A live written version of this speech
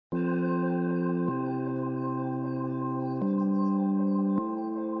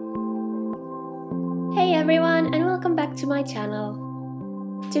everyone, and welcome back to my channel.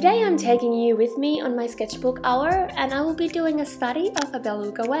 Today I'm taking you with me on my sketchbook hour, and I will be doing a study of a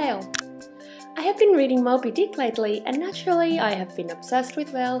beluga whale. I have been reading Moby Dick lately, and naturally I have been obsessed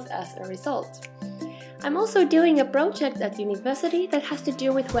with whales as a result. I'm also doing a project at university that has to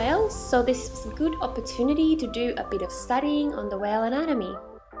do with whales, so this was a good opportunity to do a bit of studying on the whale anatomy.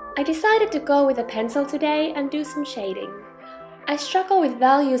 I decided to go with a pencil today and do some shading. I struggle with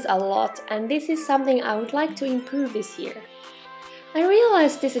values a lot, and this is something I would like to improve this year. I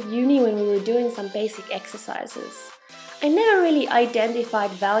realized this at uni when we were doing some basic exercises. I never really identified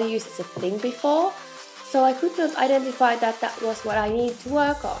values as a thing before, so I could not identify that was what I needed to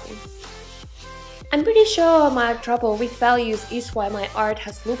work on. I'm pretty sure my trouble with values is why my art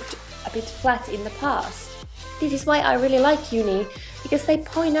has looked a bit flat in the past. This is why I really like uni, because they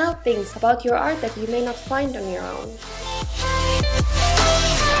point out things about your art that you may not find on your own.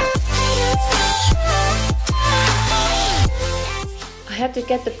 I had to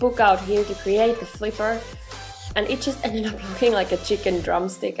get the book out here to create the flipper, and it just ended up looking like a chicken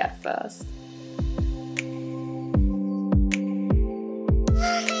drumstick at first.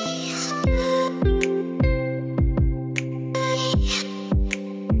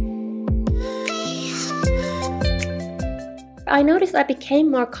 I noticed I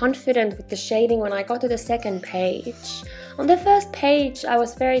became more confident with the shading when I got to the second page. On the first page I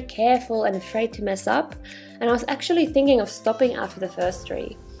was very careful and afraid to mess up, and I was actually thinking of stopping after the first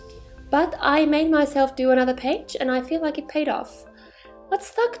three. But I made myself do another page, and I feel like it paid off. What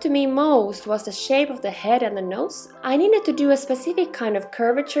stuck to me most was the shape of the head and the nose. I needed to do a specific kind of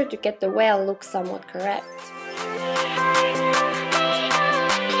curvature to get the whale look somewhat correct.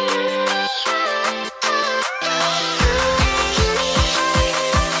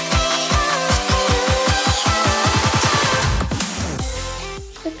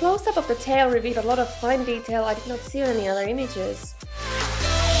 The close-up of the tail revealed a lot of fine detail I did not see on any other images.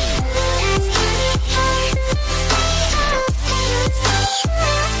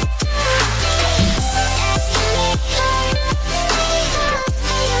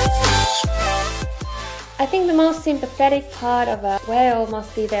 I think the most sympathetic part of a whale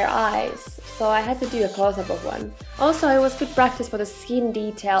must be their eyes, so I had to do a close-up of one. Also, it was good practice for the skin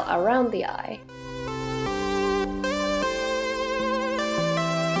detail around the eye.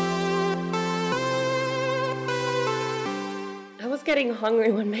 I was getting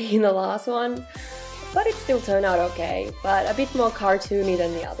hungry when making the last one, but it still turned out okay, but a bit more cartoony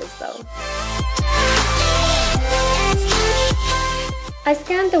than the others though. I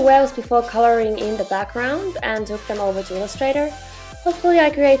scanned the whales before coloring in the background and took them over to Illustrator. Hopefully I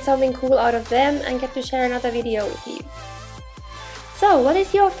create something cool out of them and get to share another video with you. So, what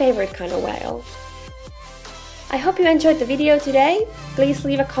is your favorite kind of whale? I hope you enjoyed the video today. Please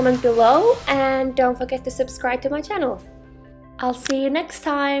leave a comment below and don't forget to subscribe to my channel. I'll see you next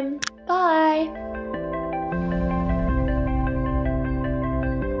time. Bye!